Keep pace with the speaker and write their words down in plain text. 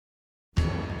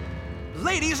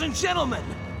Ladies and gentlemen,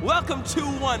 welcome to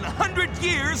 100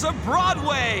 Years of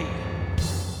Broadway!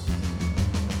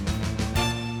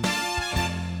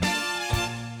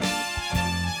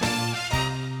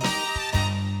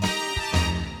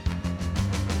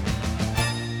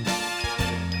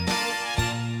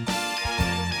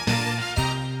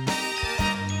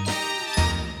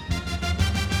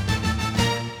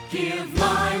 Give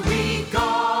my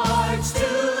regards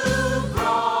to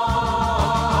Broadway.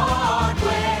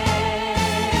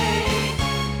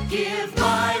 Give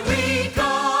my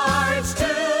regards to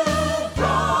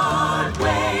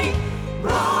Broadway.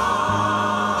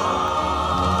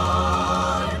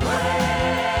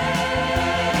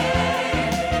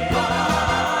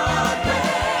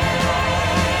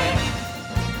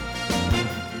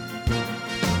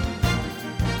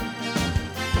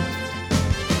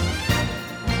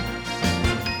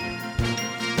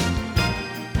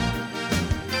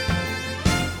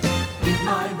 Give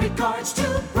my regards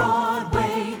to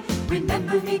Broadway.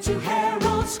 Remember me to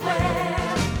Herald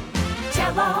Square.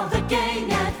 Tell all the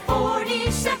gang at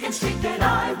 42nd Street that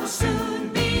I will soon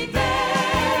be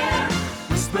there.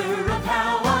 Whisper of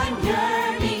how I'm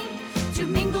yearning to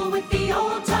mingle with the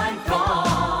old time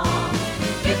throng.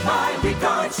 Give my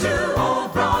regards to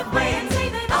old Broadway and say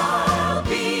that I'll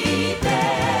be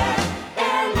there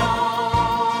ere long.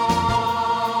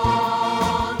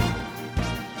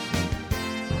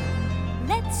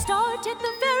 Let's start at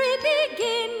the very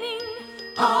beginning.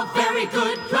 A very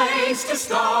good place to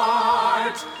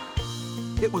start.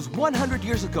 It was 100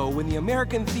 years ago when the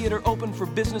American Theater opened for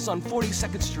business on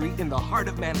 42nd Street in the heart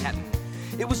of Manhattan.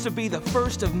 It was to be the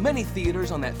first of many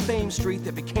theaters on that famed street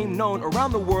that became known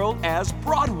around the world as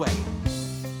Broadway.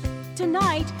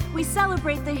 Tonight, we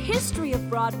celebrate the history of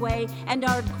Broadway and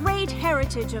our great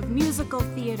heritage of musical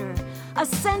theater. A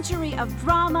century of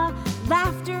drama,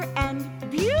 laughter, and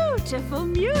beautiful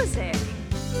music.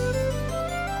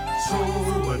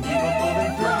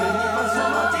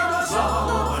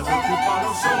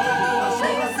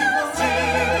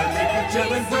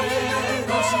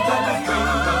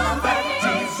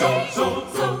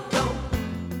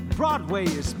 Broadway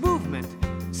is movement,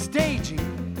 staging,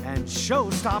 and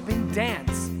show-stopping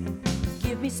dance.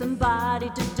 Give me somebody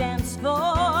to dance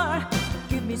for.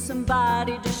 Give me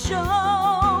somebody to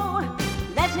show.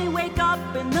 Let me wake up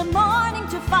in the morning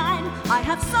to find I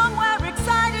have somewhere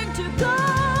exciting to go.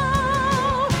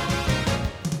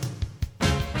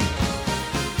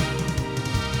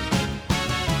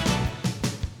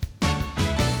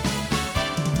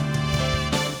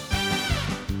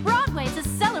 Broadway's a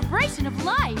celebration of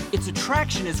life. Its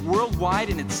attraction is worldwide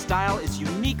and its style is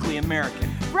uniquely American.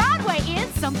 Broadway is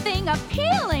something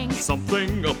appealing.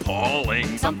 Something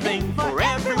appalling. Something for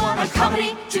everyone. A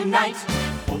comedy tonight.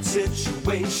 Old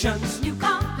situations, New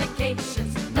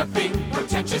complications. nothing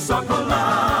pretentious or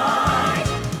polite.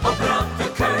 Open up the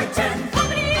curtain.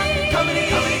 Comedy, comedy,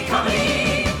 comedy,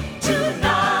 comedy.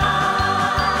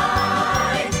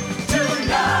 Tonight,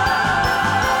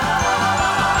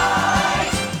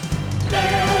 tonight.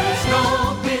 There's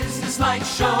no business like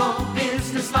show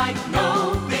business like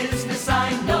no business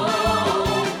I know.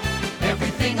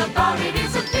 Everything about it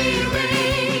is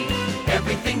appealing.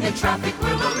 Everything that traffic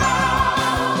will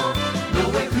allow.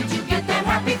 Nowhere could you get that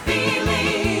happy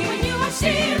feeling when you are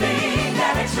stealing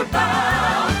that extra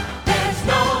bow. There's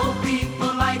no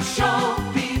people like show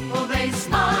people. They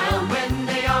smile when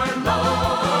they are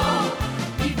low.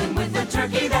 Even with a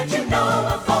turkey that you know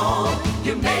a foe,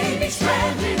 you may be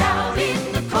stranded out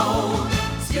in the cold.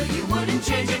 Still you wouldn't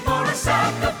change it for a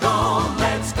sack of gold.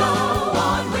 Let's go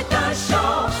on with the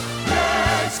show.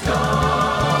 Let's go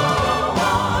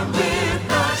on with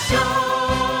the show.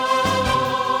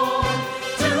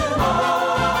 To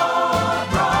old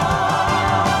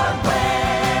Broadway.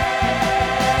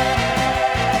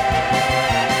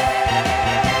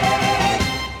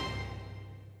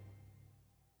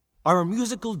 Our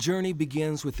musical journey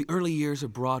begins with the early years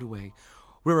of Broadway,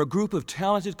 where a group of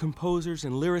talented composers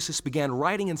and lyricists began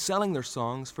writing and selling their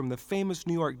songs from the famous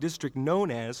New York district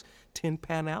known as Tin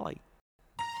Pan Alley.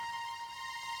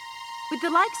 With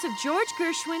the likes of George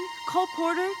Gershwin, Cole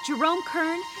Porter, Jerome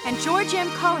Kern, and George M.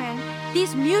 Cohan,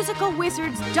 these musical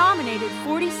wizards dominated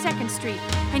 42nd Street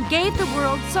and gave the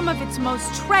world some of its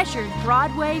most treasured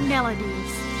Broadway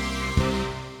melodies.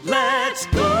 Let's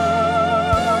go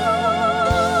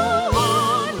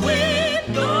on with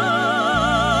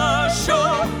the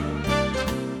show.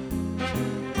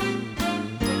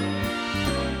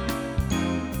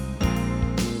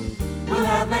 We'll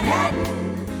have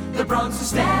Manhattan, the Bronx to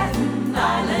Staten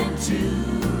Island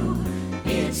too.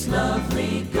 It's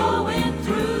lovely going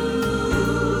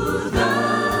through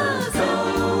the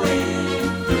going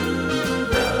through.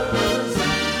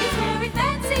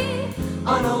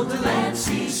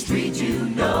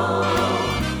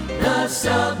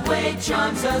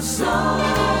 charms us so,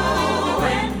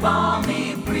 and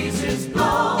balmy breezes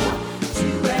blow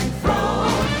to and fro.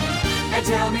 And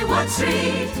tell me what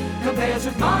street compares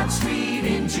with March Street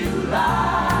in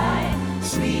July.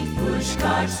 Sweet push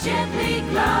carts gently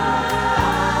gliding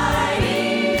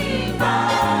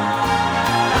by.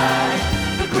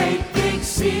 The great big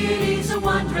city's a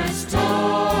wondrous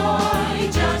toy,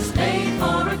 just made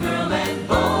for a girl and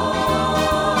boy.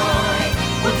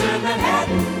 We'll turn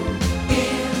Manhattan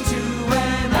into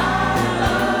an isle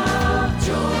of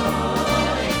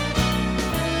joy.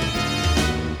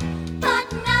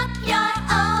 Button up your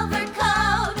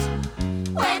overcoat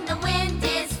when the wind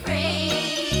is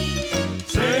free.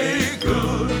 Take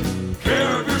good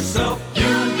care of yourself.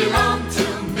 You belong to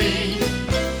me.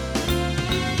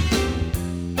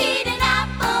 Eat an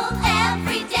apple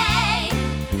every day.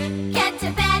 Get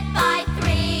to bed by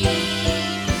 3.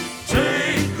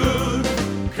 Take good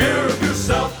care of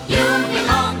yourself. You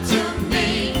belong to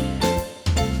me.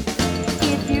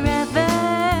 If you're ever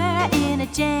in a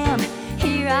jam,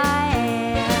 here I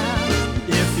am.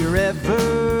 If you're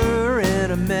ever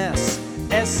in a mess,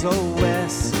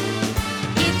 SOS.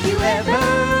 If you ever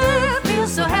feel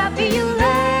so happy you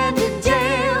land in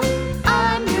jail,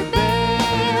 I'm your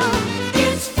bail.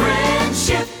 It's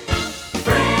friendship,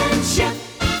 friendship,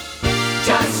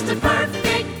 just a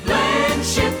perfect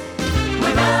friendship.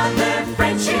 When other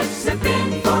friendships have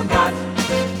been forgot,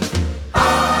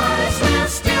 ours will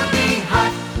still be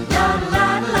hot. La la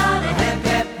la la, hep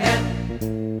hep hep.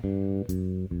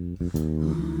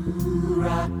 Ooh,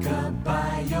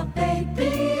 rock-a-bye your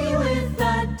baby with a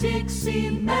Dixie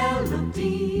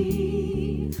melody.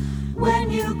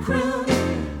 When you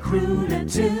croon a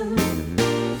tune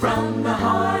from the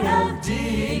heart of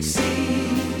Dixie.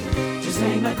 Just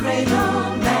name a great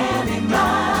old man in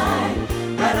line,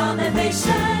 right on the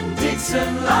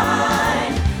Mason-Dixon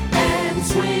line, and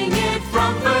swing it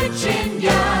from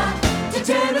Virginia to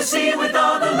Tennessee with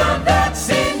all the love that's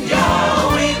in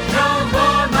ya. We come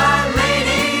on, my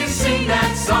lady, sing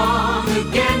that song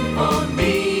again for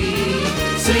me.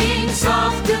 Sing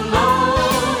soft and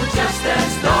low, just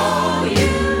as though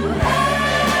you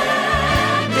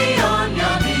had me on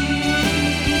your knee.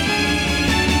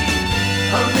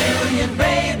 A million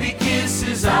baby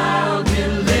kisses I'll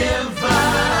deliver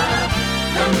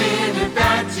the minute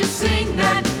that you sing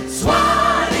that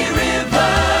Swanee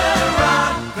River.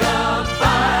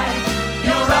 Rock-a-bye,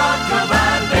 you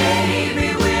rock-a-bye baby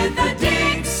with a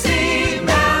Dixie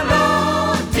melody.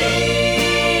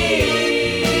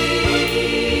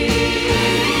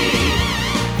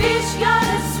 Fish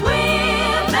gotta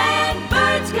swim and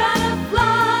birds gotta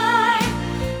fly.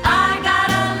 I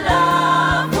gotta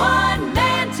love one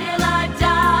man till I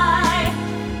die.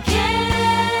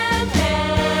 Can't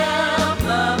help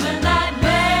loving that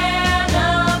man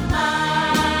of mine.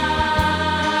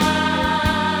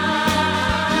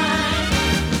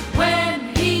 When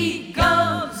he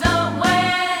goes away,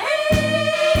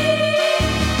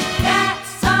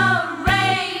 that's a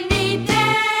rainy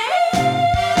day.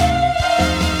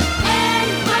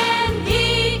 And when he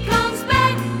comes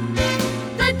back,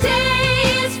 the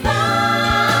day is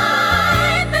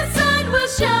fine. The sun will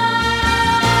shine.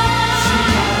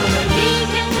 He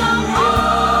can come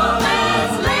home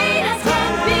as late as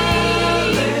can be.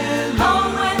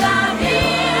 Home without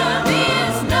him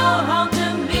is no home to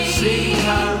me.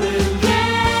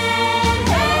 Can't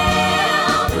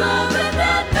help loving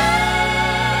that man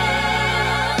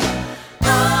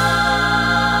of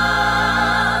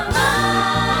mine.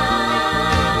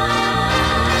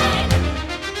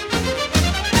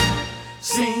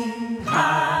 Sing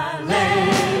hallelujah,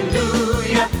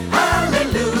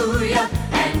 hallelujah,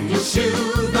 and you'll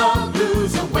shoo the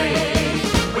blues away.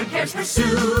 When cares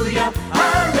pursue ya,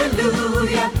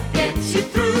 hallelujah, gets you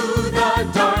through the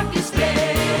darkest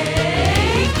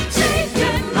day.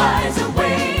 Satan lies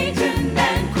awaiting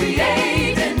and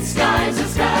creating skies and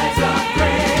skies of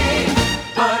gray.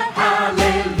 But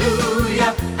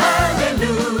hallelujah,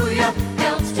 hallelujah,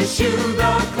 helps to shoo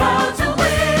the clouds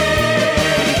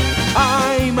away.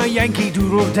 I'm a Yankee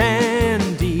Doodle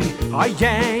dandy, a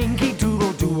Yankee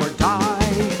Doodle do or die.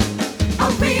 A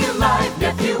real life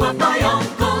nephew of my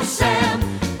Uncle Sam,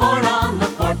 born on the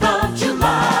 4th of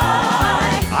July.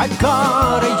 I've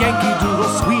got a Yankee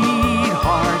Doodle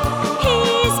sweetheart.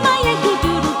 He's my Yankee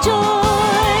Doodle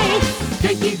joy.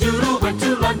 Yankee Doodle went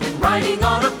to London riding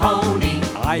on a pony.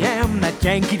 I am that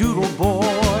Yankee Doodle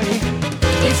boy.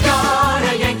 He's got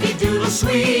a Yankee Doodle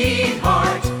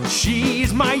sweetheart.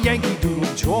 She's my Yankee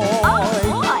Doodle joy.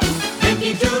 Boy.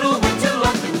 Yankee Doodle went to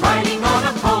London riding on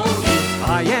a pony.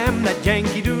 I am that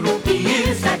Yankee Doodle. He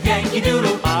is that Yankee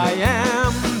Doodle. I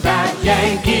am That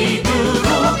Yankee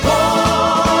Doodle boy.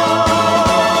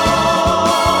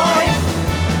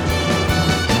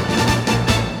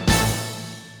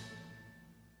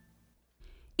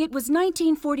 It was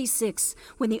 1946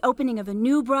 when the opening of a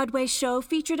new Broadway show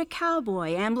featured a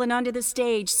cowboy ambling onto the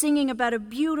stage singing about a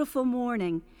beautiful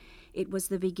morning. It was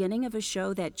the beginning of a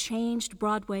show that changed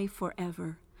Broadway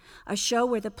forever. A show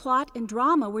where the plot and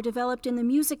drama were developed in the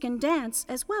music and dance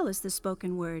as well as the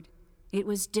spoken word. It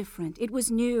was different. It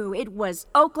was new. It was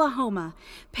Oklahoma,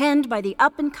 penned by the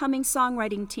up-and-coming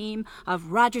songwriting team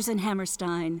of Rodgers and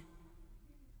Hammerstein.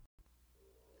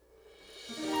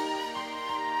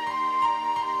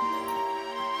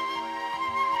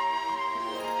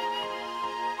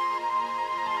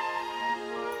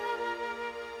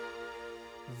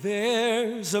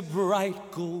 There's a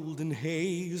bright golden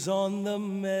haze on the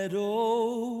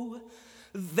meadow.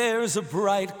 There's a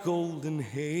bright golden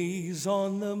haze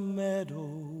on the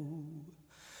meadow.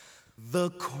 The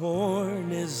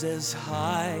corn is as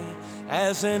high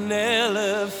as an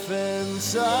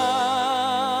elephant's eye,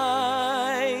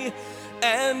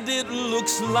 and it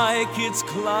looks like it's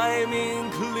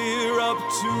climbing clear up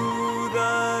to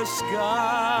the sky.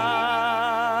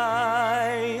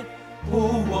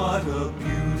 Oh, what a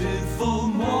beautiful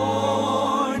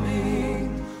morning.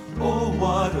 Oh,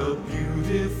 what a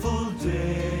beautiful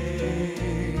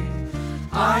day.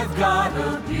 I've got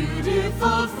a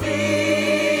beautiful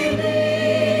feeling.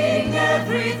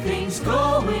 Everything's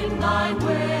going my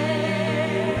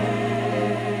way.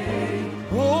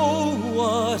 Oh,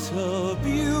 what a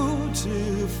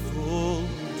beautiful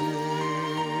day.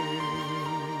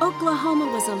 Oklahoma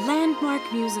was a landmark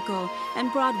musical, and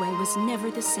Broadway was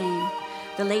never the same.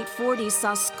 The late 40s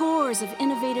saw scores of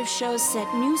innovative shows set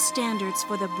new standards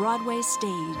for the Broadway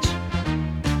stage.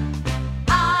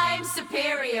 I'm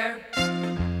superior.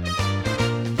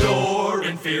 You're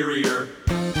inferior.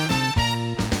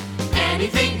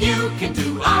 Anything you can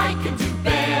do, I can do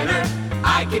better.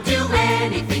 I can do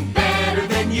anything better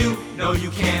than you. No,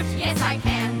 you can't. Yes, I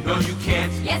can. No, you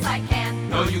can't. Yes, I can.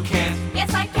 No, you can't.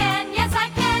 Yes, I can. Yes, I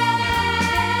can.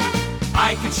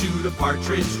 I can shoot a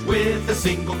partridge with a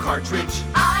single cartridge.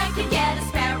 I can get a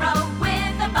sparrow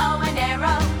with a bow and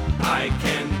arrow. I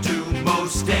can do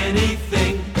most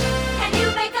anything. Can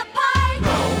you make a pie?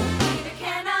 No. Neither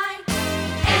can I.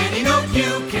 Any note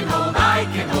you can hold, I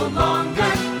can hold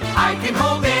longer. I can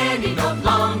hold any note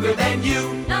longer than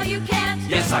you. No, you can't.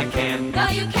 Yes, I can. No,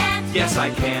 you can't. Yes, I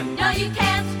can. No, you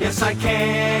can't. Yes, I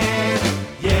can.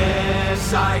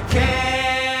 Yes, I can.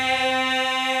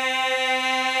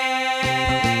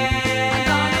 I'm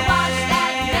gonna wash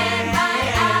that man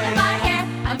right out of my hair.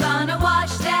 I'm gonna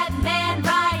wash that man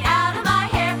right out of my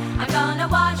hair. I'm gonna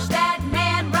wash that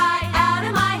man right out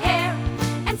of my hair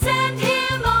and send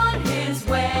him on his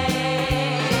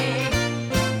way.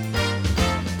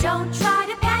 Don't try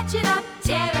to patch it up,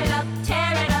 tear it up,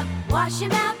 tear it up. Wash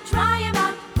him out, dry him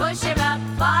out, push him out,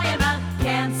 fly him out,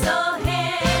 cancel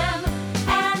him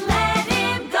and let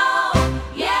him go.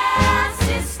 Yeah,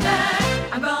 sister,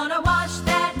 I'm gonna wash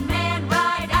that man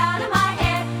right out of my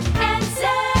hair and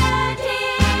send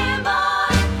him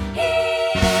on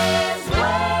his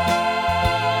way.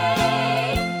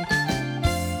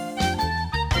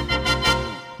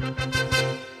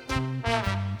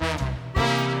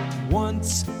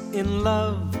 Once in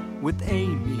love with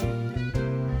Amy,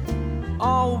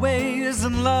 always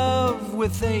in love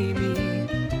with Amy,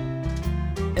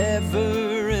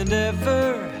 ever and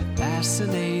ever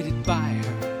fascinated by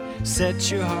her,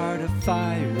 set your heart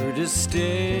afire to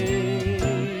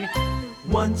stay.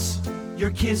 Once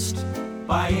you're kissed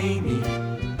by Amy,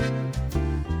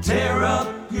 tear up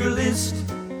your list,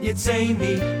 it's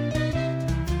Amy.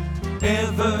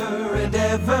 Ever and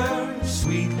ever,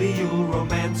 sweetly you'll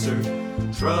romance her.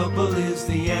 Trouble is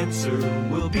the answer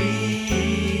will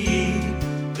be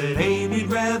that Amy'd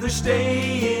rather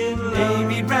stay in love.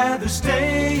 Amy'd rather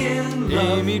stay in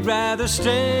love. Amy'd rather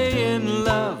stay in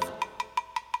love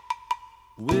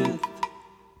with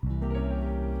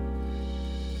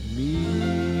me.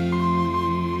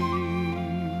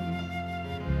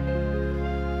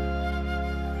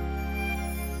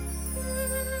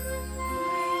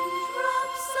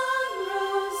 Raindrops on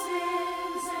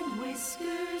roses and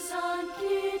whiskers on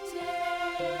kittens.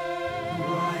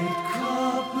 Bright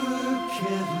copper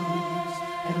kettles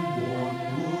and warm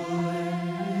woolen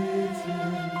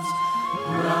mittens.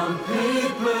 Brown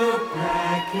paper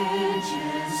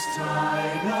packages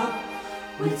tied up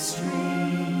with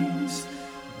strings.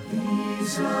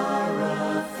 These are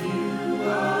a few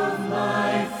of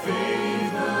my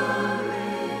favorite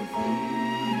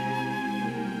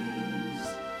things.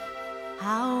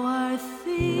 How are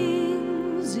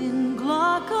things in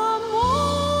Glockamora?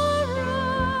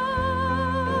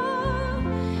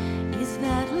 Is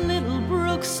that little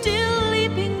brook still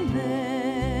leaping there?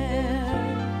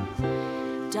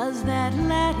 Does that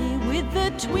laddie with the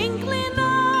twinkling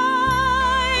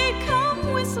eye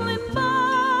come whistling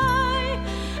by?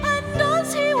 And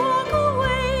does he walk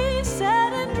away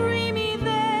sad and dreamy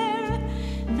there,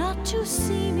 not to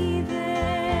see me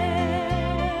there?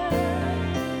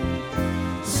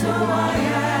 So I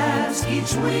ask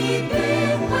each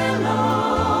weeping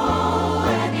willow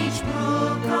and each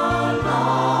brook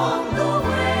along the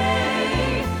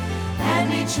way,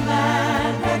 and each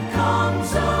lad that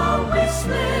comes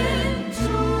a-whistling to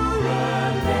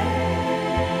relay.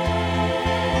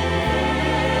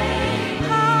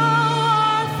 How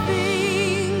are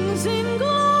things in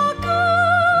Glockamora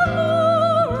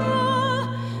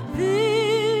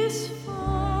this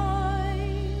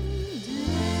fine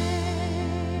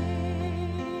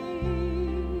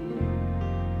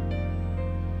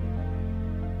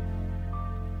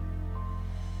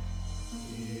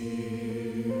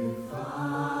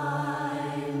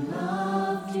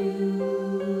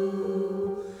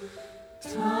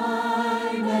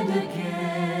Time and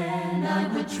again I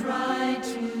would try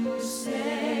to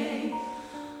say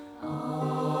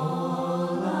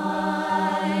all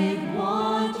I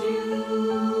want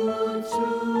you to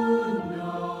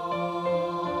know.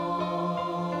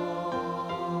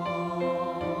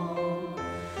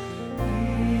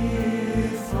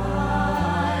 If I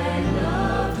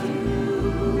loved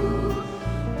you,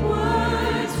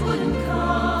 words wouldn't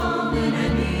come in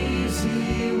an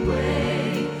easy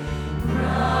way.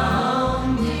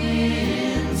 Round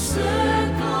in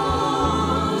circles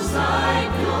I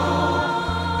go,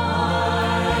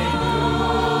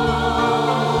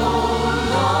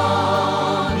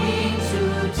 longing to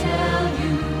tell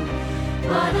you,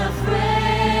 but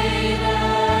afraid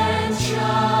and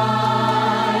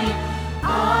shy.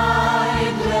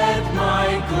 I'd let my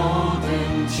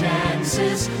golden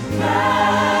chances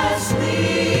pass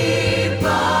me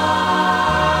by.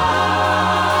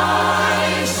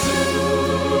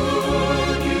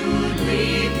 Soon you'd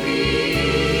leave me,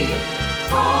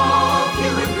 off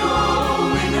you would go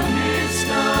in the mist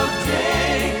of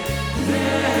day,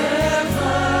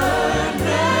 never,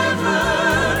 never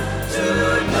to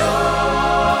know.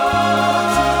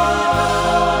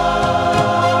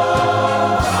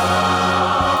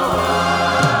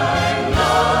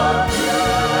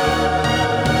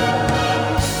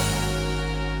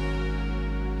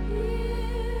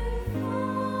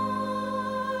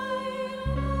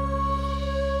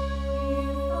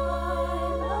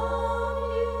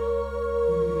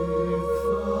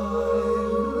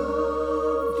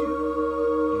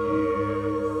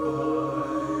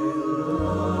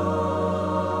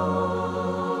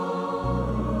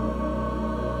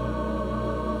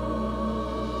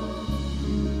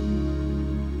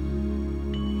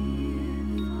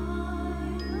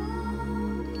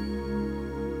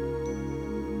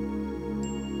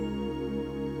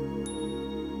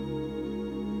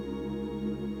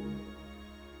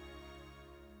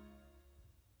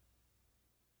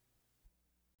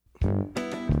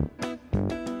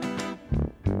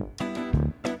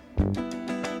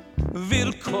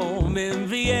 Willkommen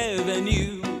the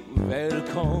avenue,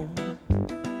 välkommen.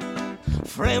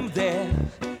 Främde,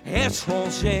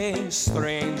 étranger,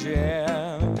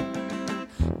 stranger.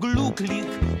 Glücklich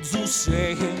zu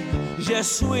sehen, je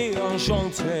suis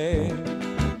enchanté.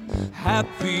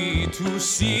 Happy to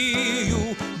see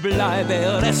you,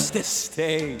 bleibe, reste,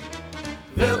 stay.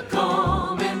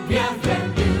 Willkommen,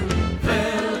 bienvenue,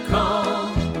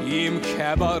 willkommen. Im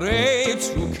cabaret,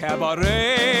 to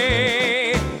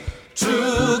cabaret,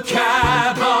 to cabaret.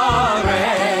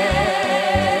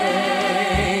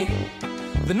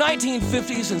 The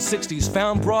 1950s and 60s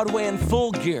found Broadway in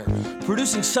full gear,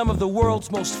 producing some of the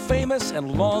world's most famous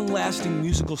and long-lasting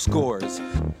musical scores.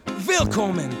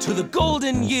 Willkommen to the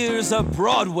golden years of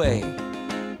Broadway.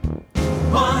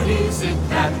 What is it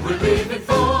that we're living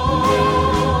for?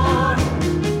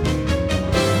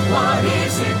 What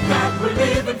is it that we're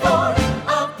living for?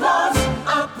 Applause,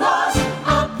 applause,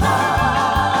 applause.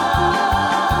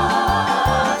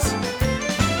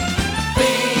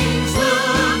 Things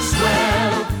look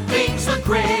swell, things look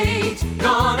great.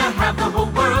 Gonna have the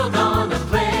whole world on a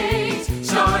plate.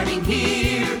 Starting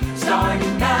here,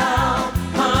 starting now.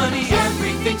 Honey,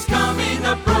 everything's coming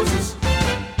up roses.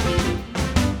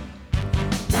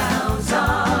 Now's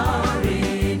our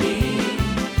inning.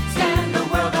 Stand the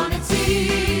world on its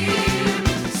ear.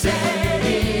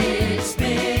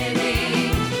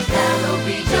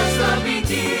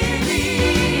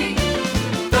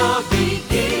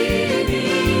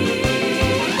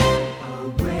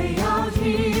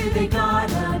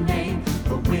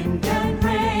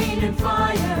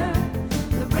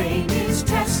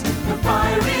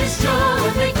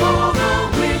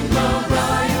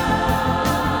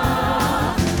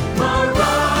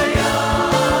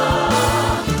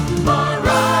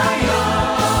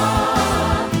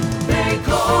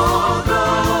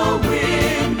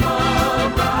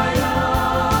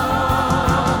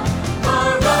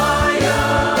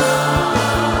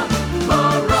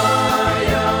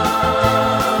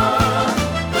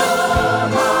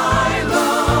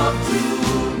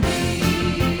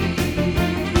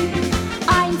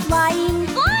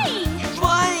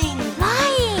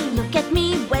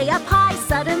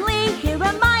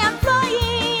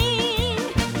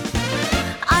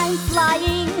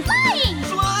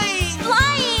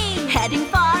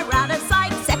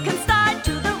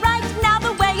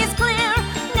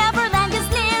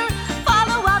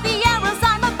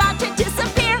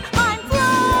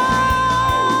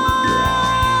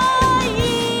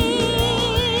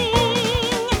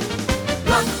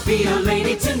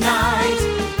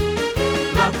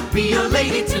 be a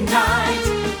lady tonight.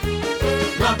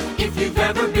 Look, if you've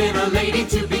ever been a lady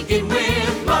to begin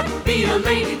with, look, be a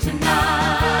lady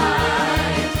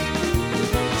tonight.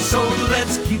 So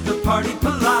let's keep the party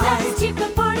polite. Let's keep the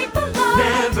party polite.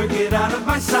 Never get out of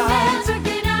my sight. Never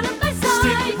get out of my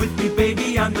sight. Stick with me,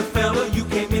 baby, I'm the fella you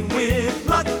came in with.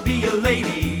 Luck, be a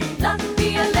lady. Luck,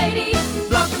 be a lady.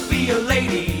 Luck, be a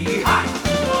lady. Hi.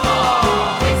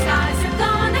 Gray skies are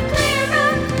gonna clear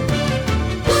up.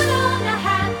 Put on a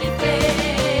happy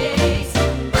face.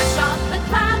 Brush off the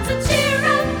clouds and cheer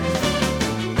up.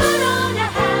 Put on a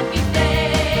happy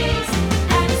face.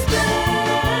 And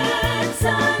spread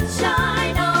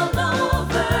sunshine all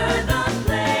over the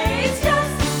place.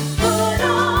 Just put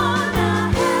on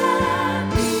a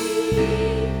happy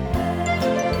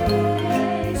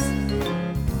face.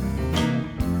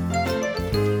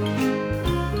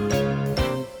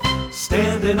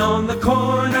 Standing on the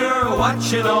corner,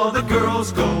 watching all the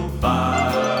girls go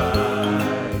by.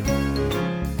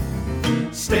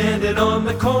 Standing on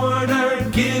the corner,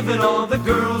 giving all the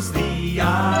girls the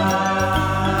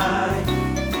eye.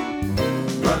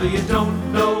 Brother, you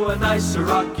don't know a nicer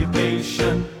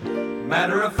occupation.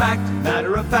 Matter of fact,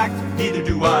 neither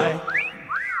do I.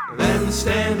 Then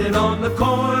standing on the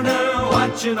corner,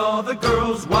 watching all the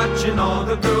girls, watching all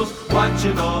the girls,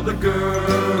 watching all the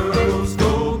girls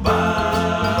go by.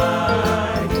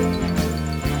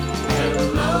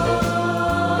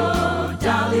 Hello,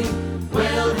 Dolly.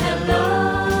 Well, hello,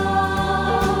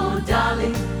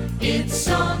 Dolly. It's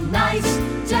so nice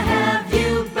to have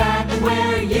you back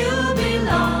where you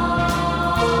belong.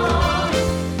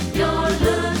 You're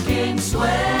looking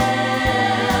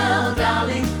swell,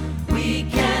 Dolly. We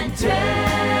can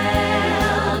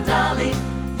tell, Dolly.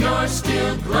 You're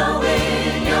still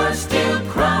glowing, you're still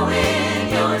crowing,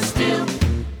 you're still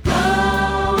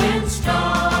going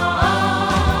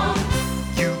strong.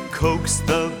 You coax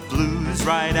the blues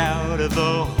right out of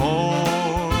the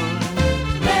horn.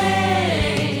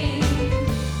 Rain,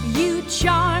 You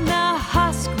charm the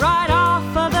husk right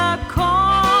off of the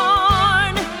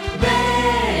corn.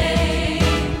 rain,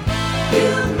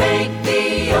 you make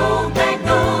the old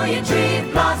magnolia tree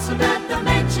blossom at the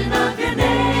mention of your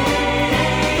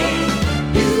name.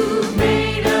 You've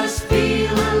made us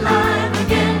feel alive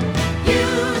again.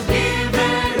 You've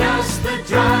given us the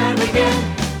drive again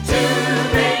to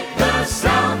make the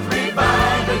South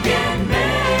revive again,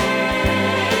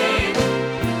 babe.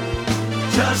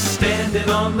 Just standing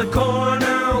on the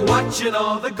corner, watching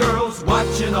all the girls,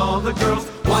 watching all the girls,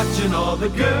 watching all the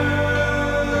girls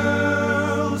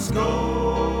go.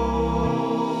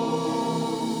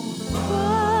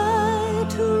 Try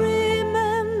to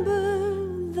remember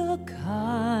the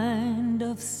kind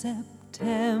of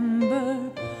September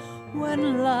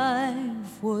when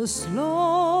life was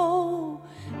slow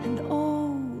and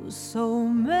oh so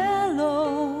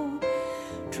mellow.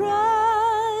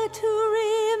 Try to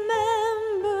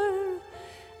remember,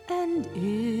 and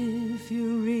if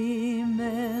you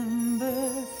remember,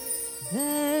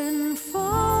 then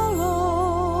follow.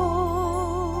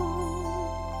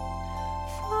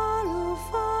 Follow,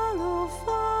 follow,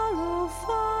 follow,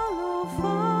 follow,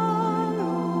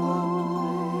 follow.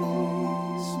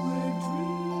 Place where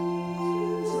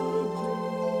dreams are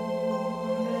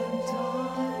born and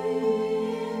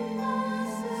time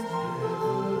passes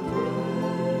lovers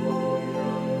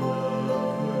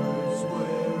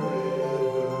wherever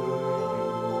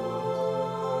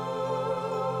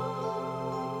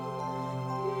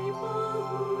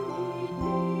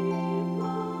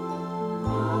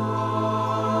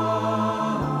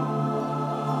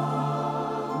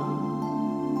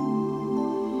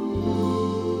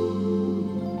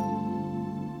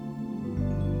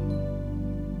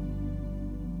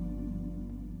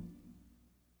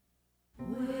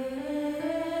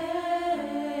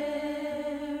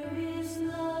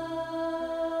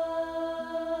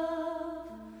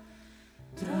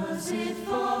Does it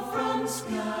fall from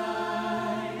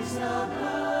skies above?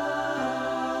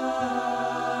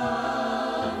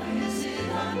 Is it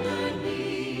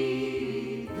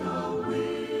underneath the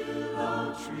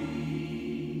willow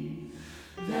tree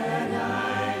that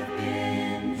I've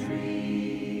been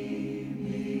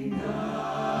dreaming of?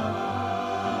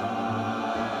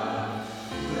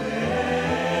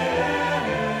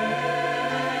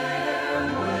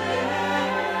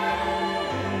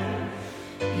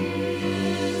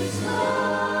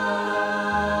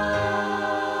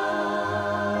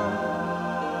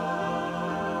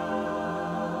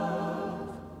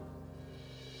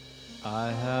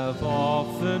 I have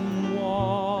often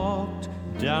walked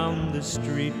down the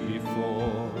street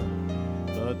before,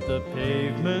 but the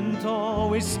pavement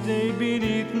always stayed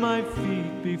beneath my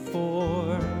feet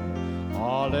before.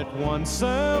 All all at once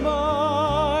am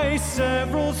I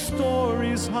several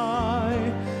stories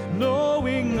high,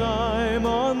 knowing I'm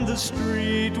on the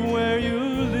street where you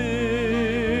live.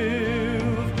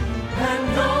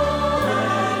 And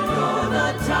know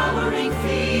the towering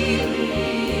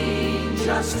feeling,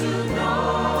 just to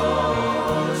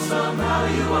know somehow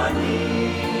you are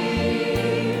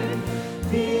near.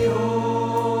 The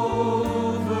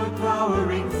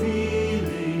overpowering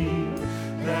feeling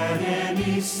that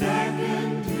any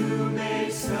second you may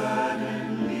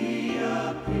suddenly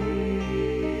appear.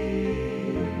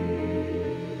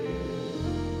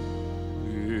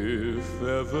 If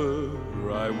ever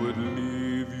I would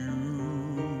leave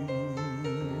you,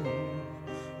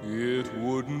 it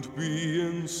wouldn't be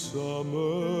in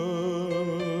summer.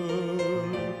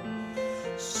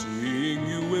 Seeing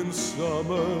you in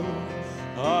summer,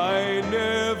 I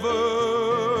never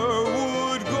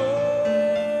would go.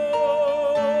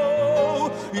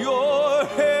 Your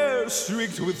hair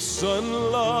streaked with sunlight,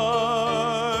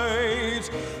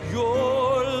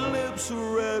 your lips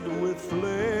red with flame,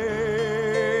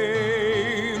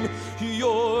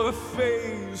 your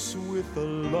face with a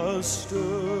luster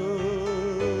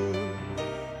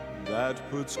that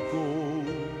puts gold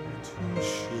to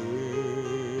shame.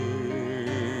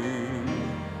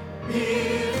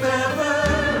 If ever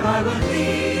I would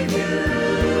leave you,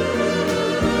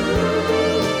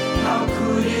 how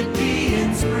could it be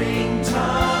in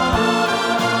springtime?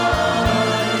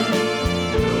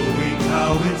 Knowing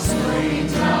how in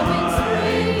springtime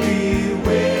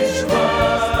bewitched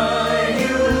by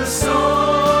you so.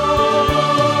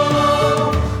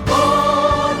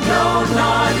 Oh no,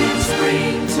 not in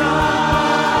springtime,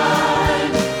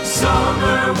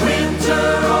 summer, winter,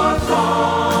 or fall.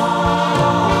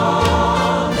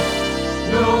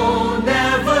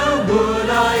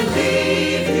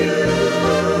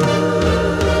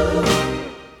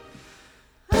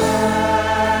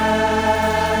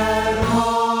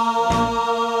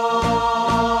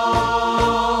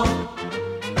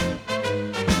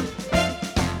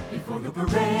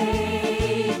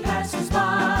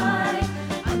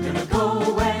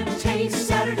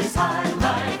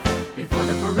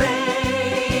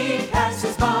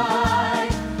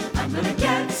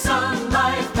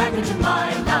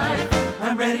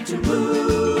 To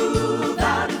move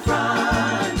out in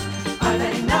front, I've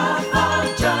had enough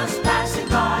of just passing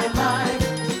by life.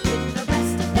 With the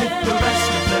best of them, the best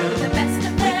of them, the best of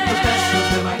them, the best of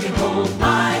them, I can hold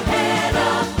my head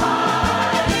up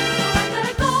high. I've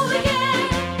gotta go again,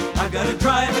 I've gotta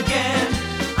drive again,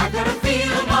 I've gotta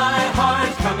feel my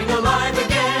heart coming alive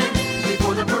again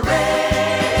before the parade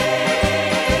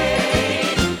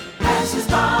passes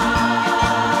by.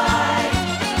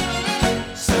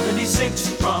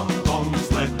 76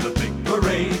 trombones led the big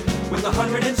parade, with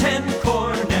 110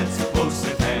 cornets close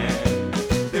at hand.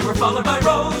 They were followed by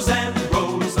rows and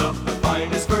rows of the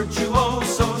finest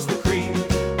virtuosos, the cream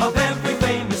of every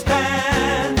famous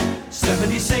band.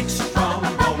 76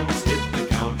 trombones hit the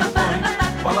counterpoint,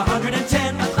 while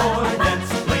 110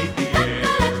 cornets played the air.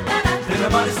 Then I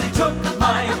modestly took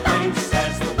my place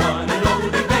as the one and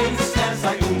only bass, as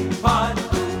I oompah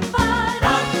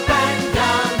up and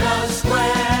down the square.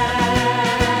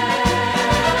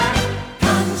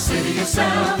 Consider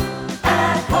yourself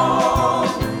at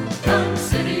home.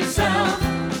 Consider yourself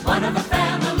one of a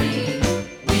family.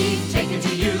 We've taken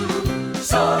to you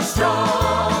so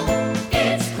strong.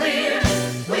 It's clear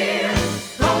we're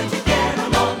going to get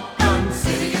along.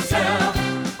 Consider yourself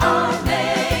a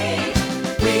mate.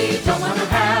 We don't want to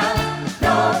have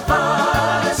no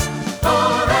fuss,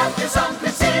 for after some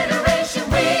consideration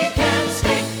we can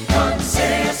stay.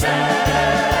 Consider yourself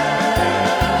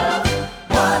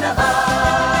one of us.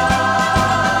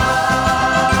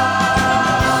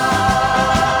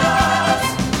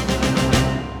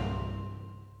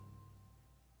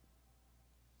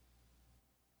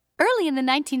 Early in the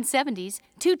 1970s,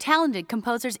 two talented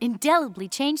composers indelibly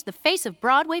changed the face of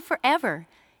Broadway forever.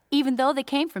 Even though they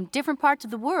came from different parts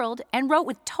of the world and wrote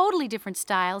with totally different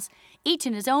styles, each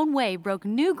in his own way broke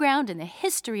new ground in the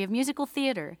history of musical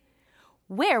theater.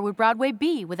 Where would Broadway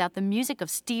be without the music of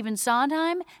Stephen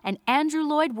Sondheim and Andrew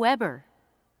Lloyd Webber?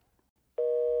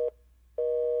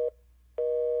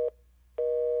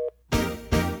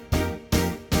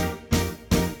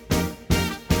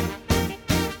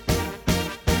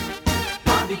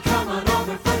 Bobby, come on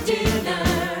over for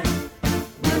dinner.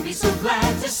 We'll be so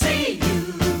glad to see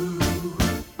you.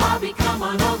 Bobby, come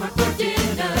on over for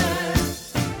dinner.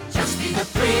 Just be the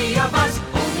three of us,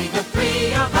 only the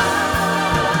three of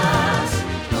us.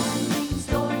 Phone rings,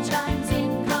 door chimes,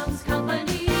 in comes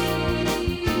company.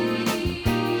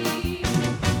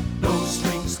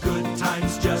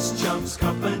 Chumps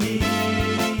Company.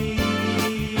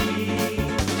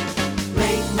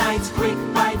 Late nights, quick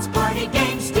bites, party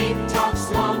games, deep talks,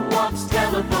 long walks,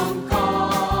 telephone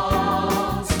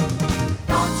calls.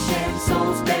 Thoughts shared,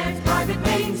 souls bared, private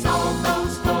veins, all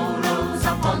those photos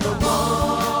up on the walls.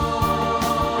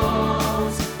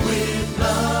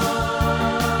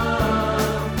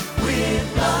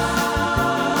 With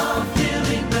love,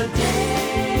 filling the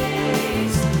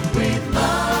days. With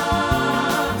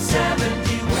love,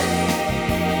 70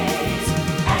 ways.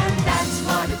 And that's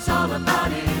what it's all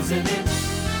about, isn't it?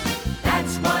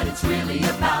 That's what it's really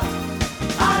about.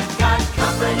 I've got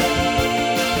company,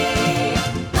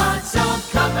 lots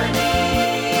of company,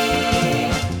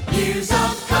 years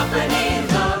of company,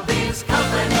 love is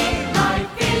company,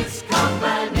 life is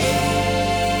company.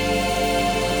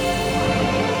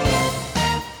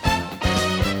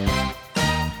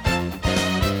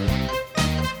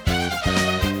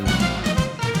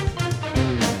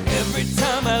 Every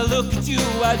time I look at you,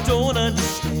 I don't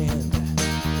understand.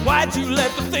 Why'd you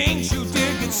let the things you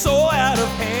did get so out of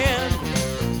hand?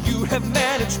 You have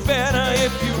managed better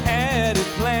if you had it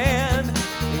planned.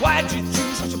 Why'd you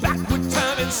choose such a backward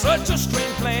time and such a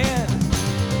strange plan?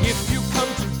 If you come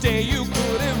today, you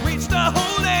could have reached the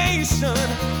whole nation.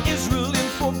 Israel in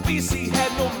 4 BC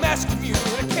had no mass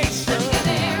communication. Don't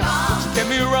you get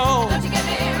me wrong. Don't you get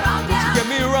me wrong. Don't you get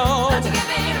me wrong. Don't you get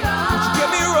me wrong. Don't you get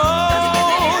me Don't wrong. you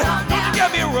get me wrong. I Don't you get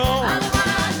me wrong.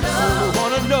 only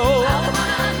wanna know. I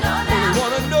wanna know. I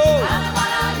wanna know.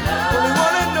 Only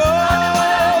wanna know.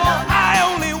 I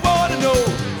only wanna know.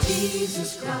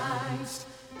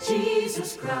 Jesus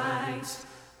Christ,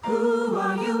 who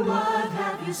are you, what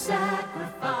have you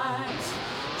sacrificed?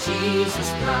 Jesus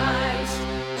Christ,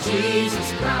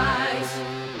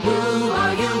 who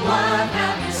are you, what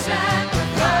have you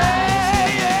sacrificed?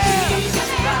 Jesus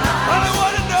Christ, I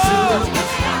wanna know.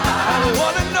 I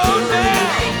wanna know now.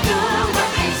 do what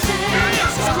they say.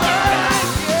 Jesus Christ.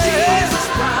 Jesus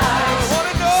I Christ,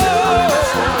 wanna know.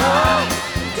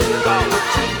 do what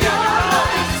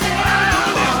they say. I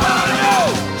only wanna know.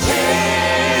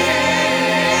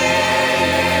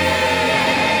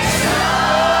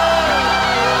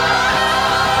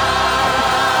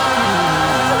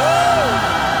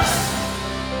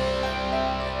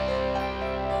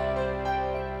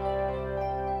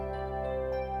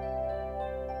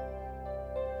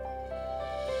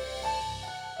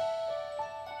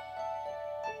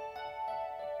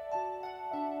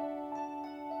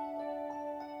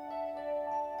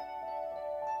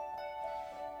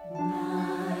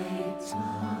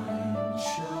 Nighttime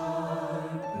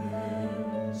sharpens,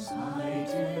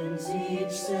 heightens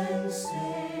each sensation.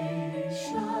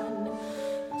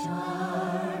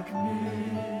 Darkness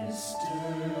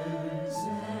stirs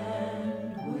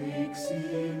and wakes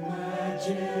imagination.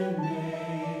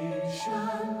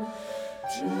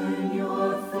 Turn your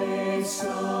face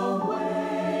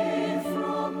away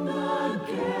from the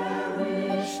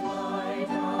garish light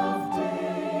of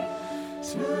day.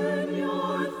 Turn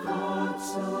your thoughts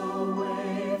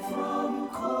away from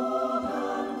cold,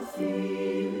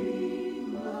 unfeeling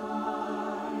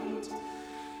light,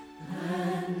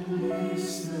 and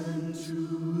listen to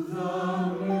the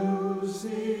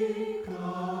music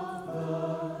of the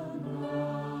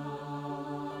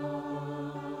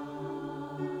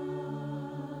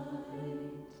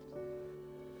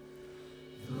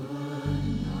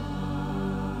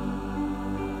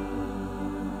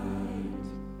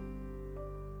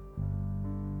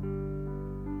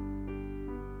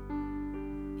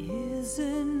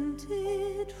Isn't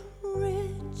it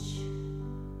rich?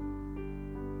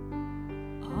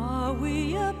 Are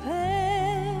we a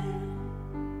pair?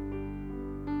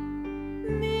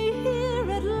 Me here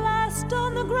at last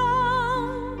on the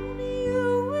ground,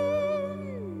 you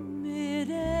in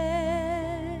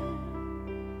midair.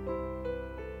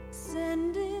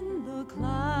 Send in the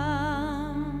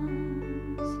clowns.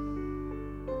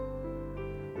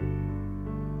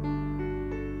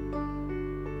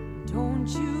 Don't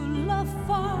you love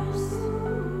farce?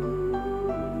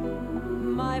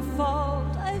 My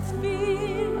fault, I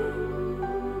fear.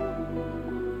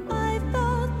 I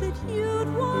thought that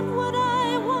you'd want what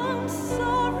I want.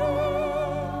 Sorry,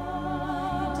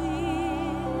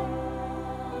 dear.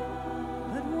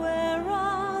 But where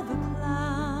are the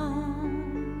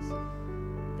clowns?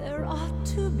 There ought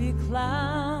to be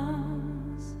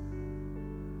clowns.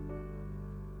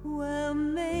 Well,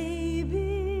 maybe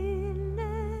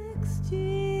next year.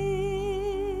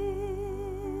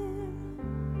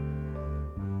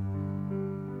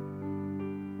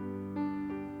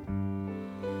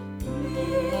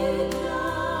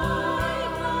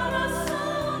 Midnight on a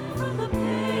song from the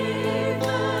pavement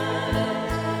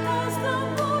as the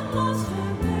moonlight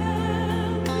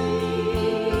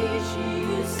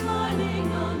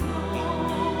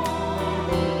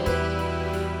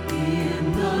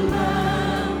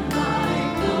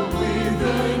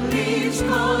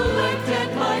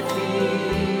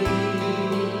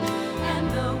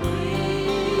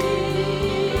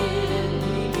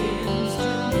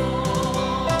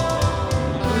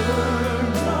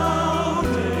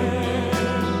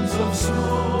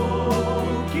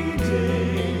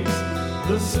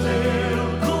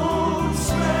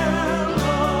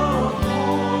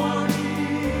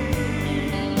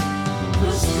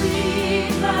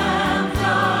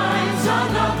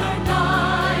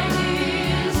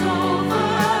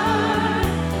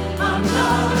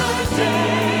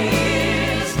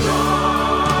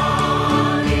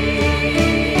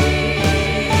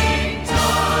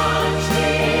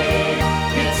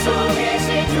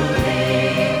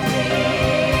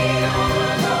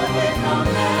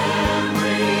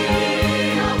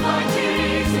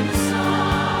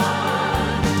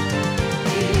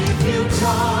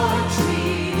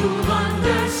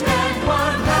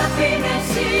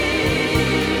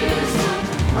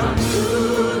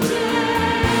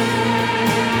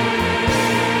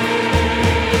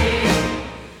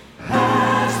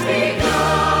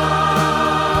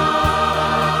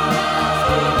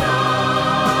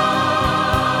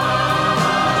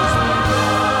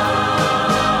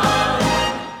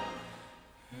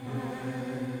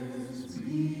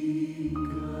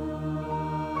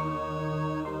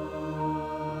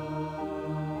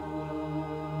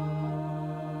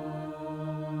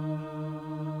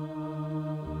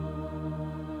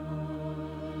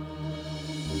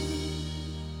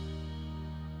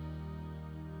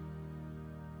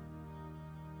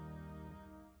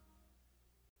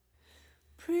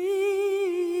Prepare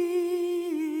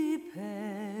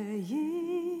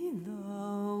ye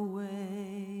the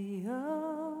way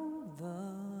of the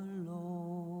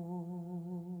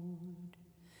Lord.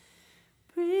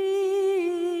 Prepare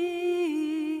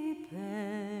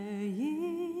ye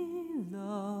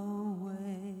the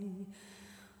way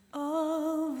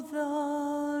of the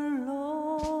Lord.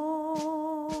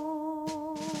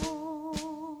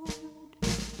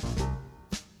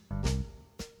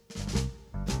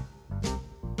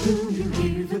 Do you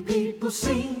hear the people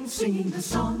singing the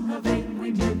song of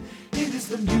angry men? It is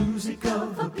the music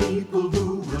of a people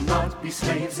who will not be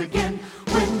slaves again.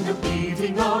 When the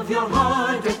beating of your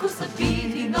heart echoes the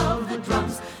beating of the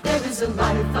drums, there is a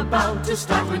life about to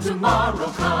start when tomorrow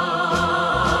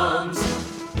comes.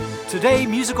 Today,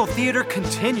 musical theater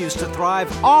continues to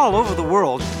thrive all over the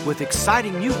world with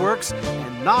exciting new works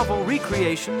and novel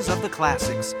recreations of the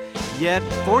classics. Yet,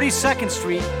 42nd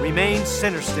Street remains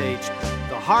center stage,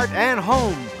 the heart and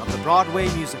home of the Broadway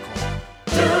musical.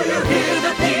 Do you hear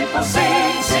the people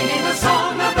singing the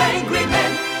song of angry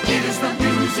men? It is the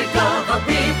music of a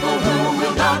people who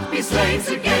will not be slaves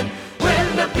again.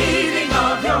 When the beating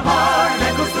of your heart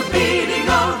echoes the beating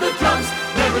of the drums,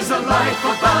 there is a life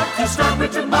about to start when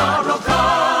tomorrow comes.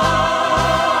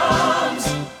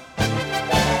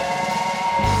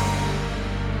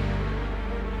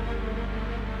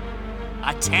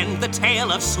 Attend the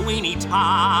tale of Sweeney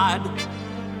Todd.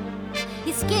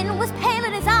 His skin was pale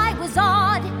and his eye was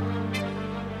odd.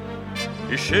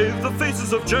 He shaved the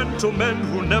faces of gentlemen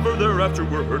who never thereafter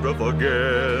were heard of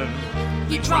again.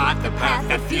 He trod the path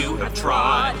that few have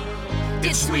trod.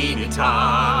 Did Sweeney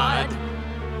Todd.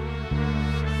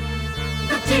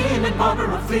 The demon barber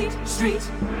of Fleet Street.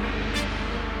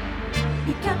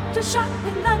 He kept a shop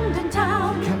in London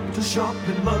town. Kept a shop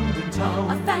in London town.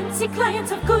 A fancy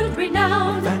clients of good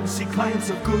renown. Fancy clients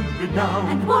of good renown.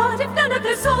 And what if none of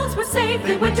their souls were saved?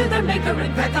 They went to their maker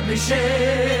impeccably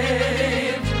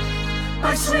Shaved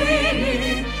by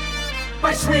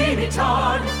Sweeney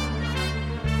Todd.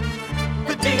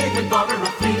 The demon barber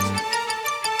of Fleet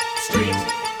Street.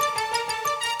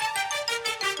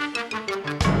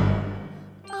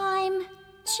 I'm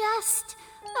just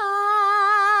a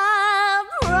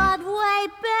Broadway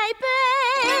baby,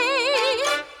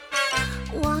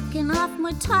 walking off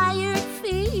my tired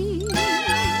feet,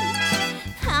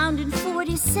 pounding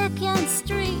 42nd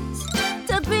Street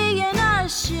to be in a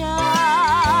show.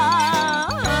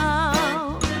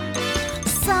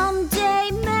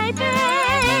 Someday maybe,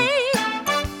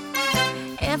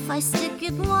 if I stick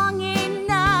it long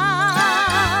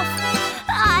enough,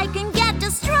 I can get to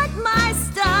strut my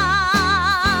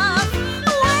stuff.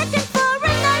 Working for a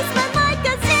nice man like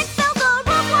a Ziegfeld or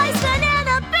a Weissman in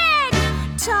a big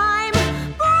time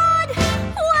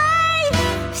Broadway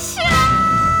show.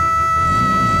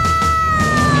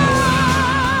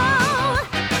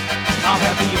 I'll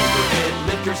have the overhead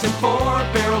lifters and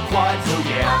 4-barrel quads, oh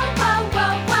yeah.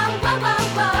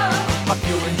 A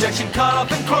fuel injection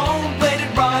cutoff and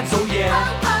chrome-plated rods, oh yeah.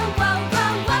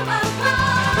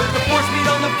 With the 4-speed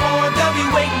on the floor, they'll be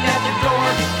waiting at the door.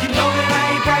 You know that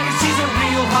I ain't bragging, she's a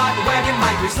real hot wagon,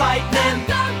 my grease lightning.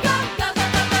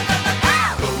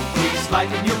 Go grease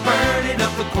lightning, you're burning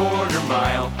up the quarter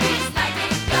mile.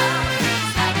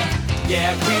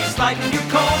 Yeah, grease lightning,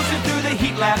 you're coasting through the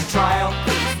heat lap trial.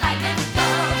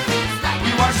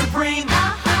 You are supreme,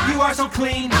 you are so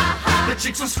clean. The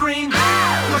chicks will scream,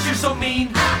 cause you're so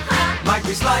mean. My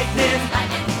grease lightning.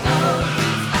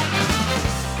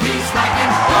 Grease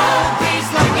lightning, oh,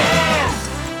 grease lightning.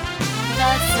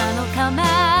 The sun will come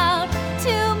out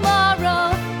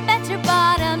tomorrow. Bet your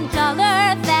bottom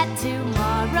dollar that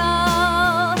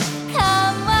tomorrow,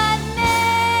 come what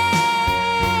may.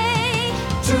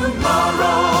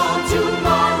 Tomorrow,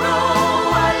 tomorrow,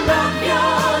 I love you.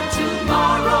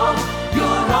 Tomorrow,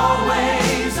 you're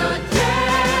always a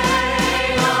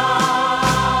day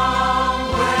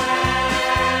away.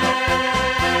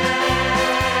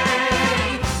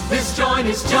 This joint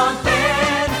is jumping.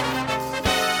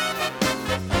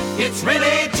 It's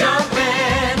really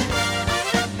jumping.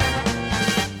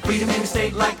 Freedom in a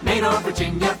state like Maine or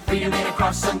Virginia. Freedom in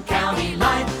across some county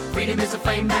line. Freedom is a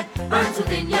flame that burns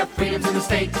within you. Freedom's in the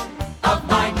state of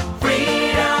mind.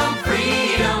 Freedom,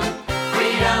 freedom,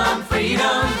 freedom,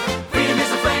 freedom. Freedom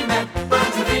is a flame that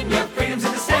burns within you. Freedom's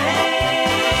in the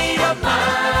state of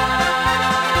mind.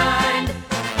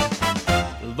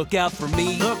 Look out for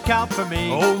me. Look out for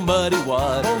me. Oh, muddy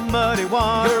water. Oh, muddy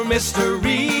water. Your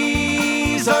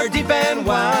mysteries are deep and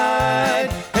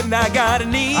wide. And I got a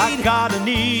need.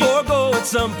 For going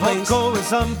someplace.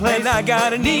 And I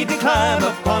got a need to climb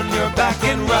up on your back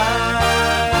and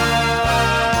ride.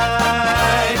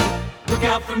 look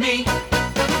out for me.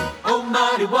 Oh,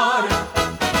 muddy water,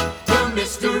 the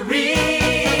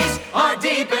mysteries are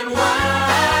deep and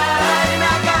wide. And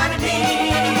I got a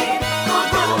need for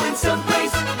going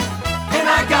someplace, and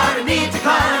I got a need to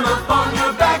climb up on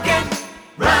your back and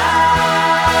ride.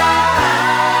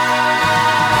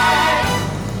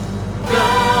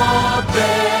 The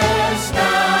best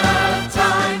of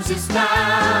times is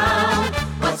now.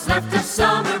 What's left of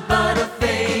summer but a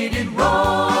faded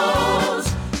rose.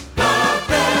 The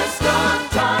best of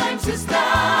times is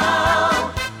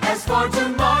now. As for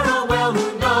tomorrow, well,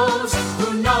 who knows,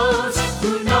 who knows,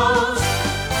 who knows.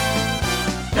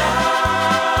 Now,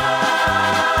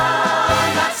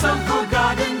 not some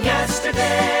forgotten yesterday.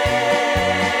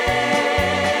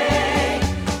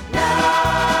 Now,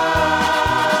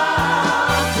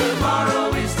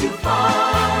 tomorrow is too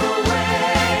far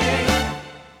away.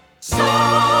 So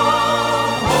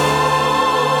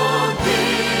hold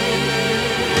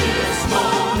this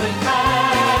moment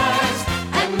fast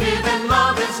and live and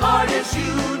love as hard as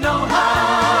you know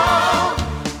how.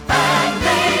 And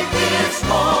make this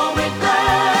moment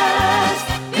last,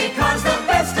 because the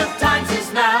best of times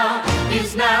is now,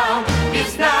 is now,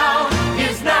 is now,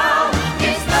 is now,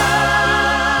 is now.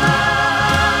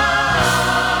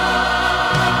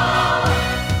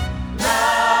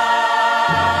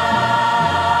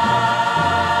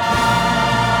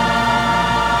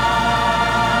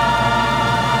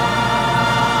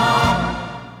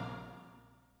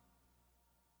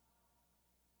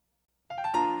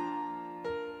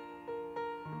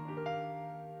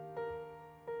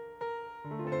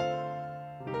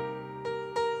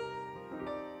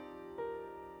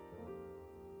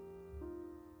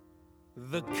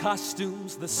 The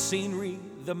costumes, the scenery,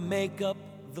 the makeup,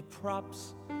 the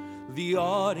props, the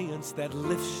audience that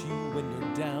lifts you when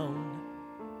you're down.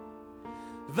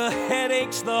 The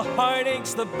headaches, the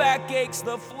heartaches, the backaches,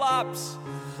 the flops,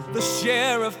 the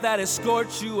sheriff that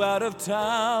escorts you out of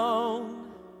town.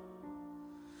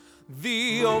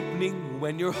 The opening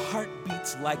when your heart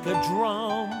beats like a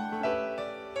drum.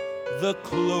 The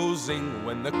closing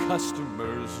when the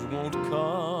customers won't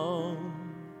come.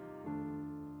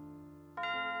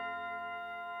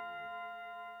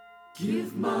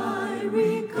 Give my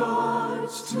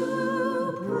regards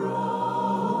to Broadway.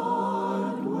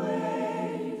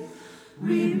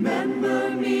 Remember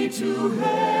me to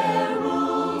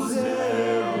Harold's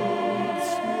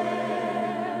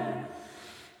Square.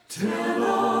 Tell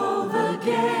all the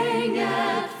gang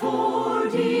at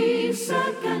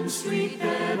 42nd Street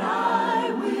that I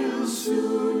will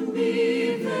soon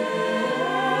be there.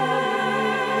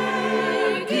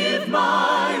 Give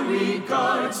my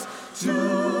regards to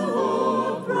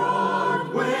old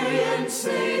Broadway and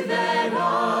say that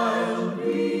I'll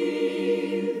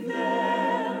be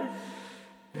there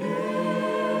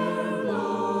ere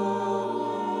long.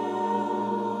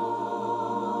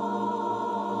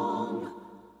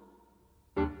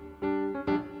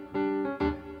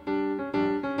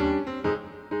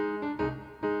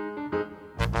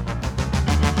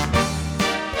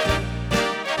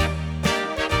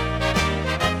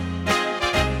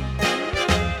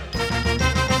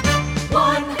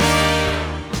 One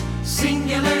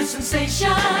singular sensation,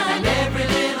 every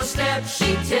little step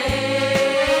she